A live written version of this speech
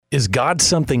Is God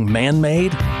something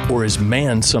man-made, or is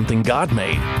man something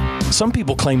God-made? Some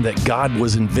people claim that God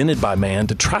was invented by man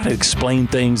to try to explain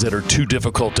things that are too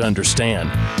difficult to understand.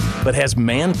 But has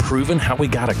man proven how we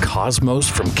got a cosmos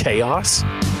from chaos?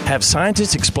 Have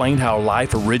scientists explained how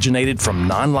life originated from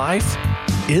non-life?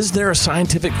 Is there a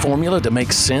scientific formula to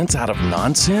make sense out of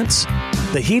nonsense?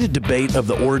 The heated debate of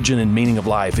the origin and meaning of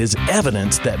life is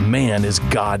evidence that man is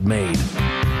God-made.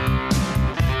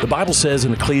 The Bible says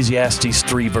in Ecclesiastes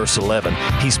 3, verse 11,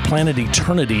 He's planted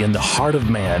eternity in the heart of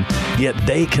man, yet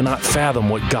they cannot fathom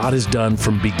what God has done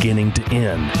from beginning to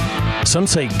end. Some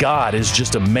say God is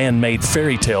just a man-made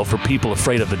fairy tale for people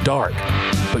afraid of the dark.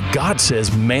 But God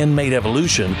says man-made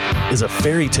evolution is a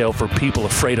fairy tale for people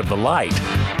afraid of the light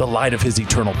of His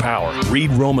eternal power.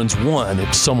 Read Romans 1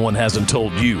 if someone hasn't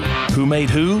told you. Who made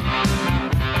who?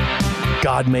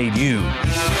 God made you.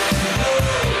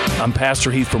 I'm Pastor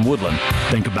Heath from Woodland.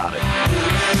 Think about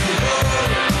it.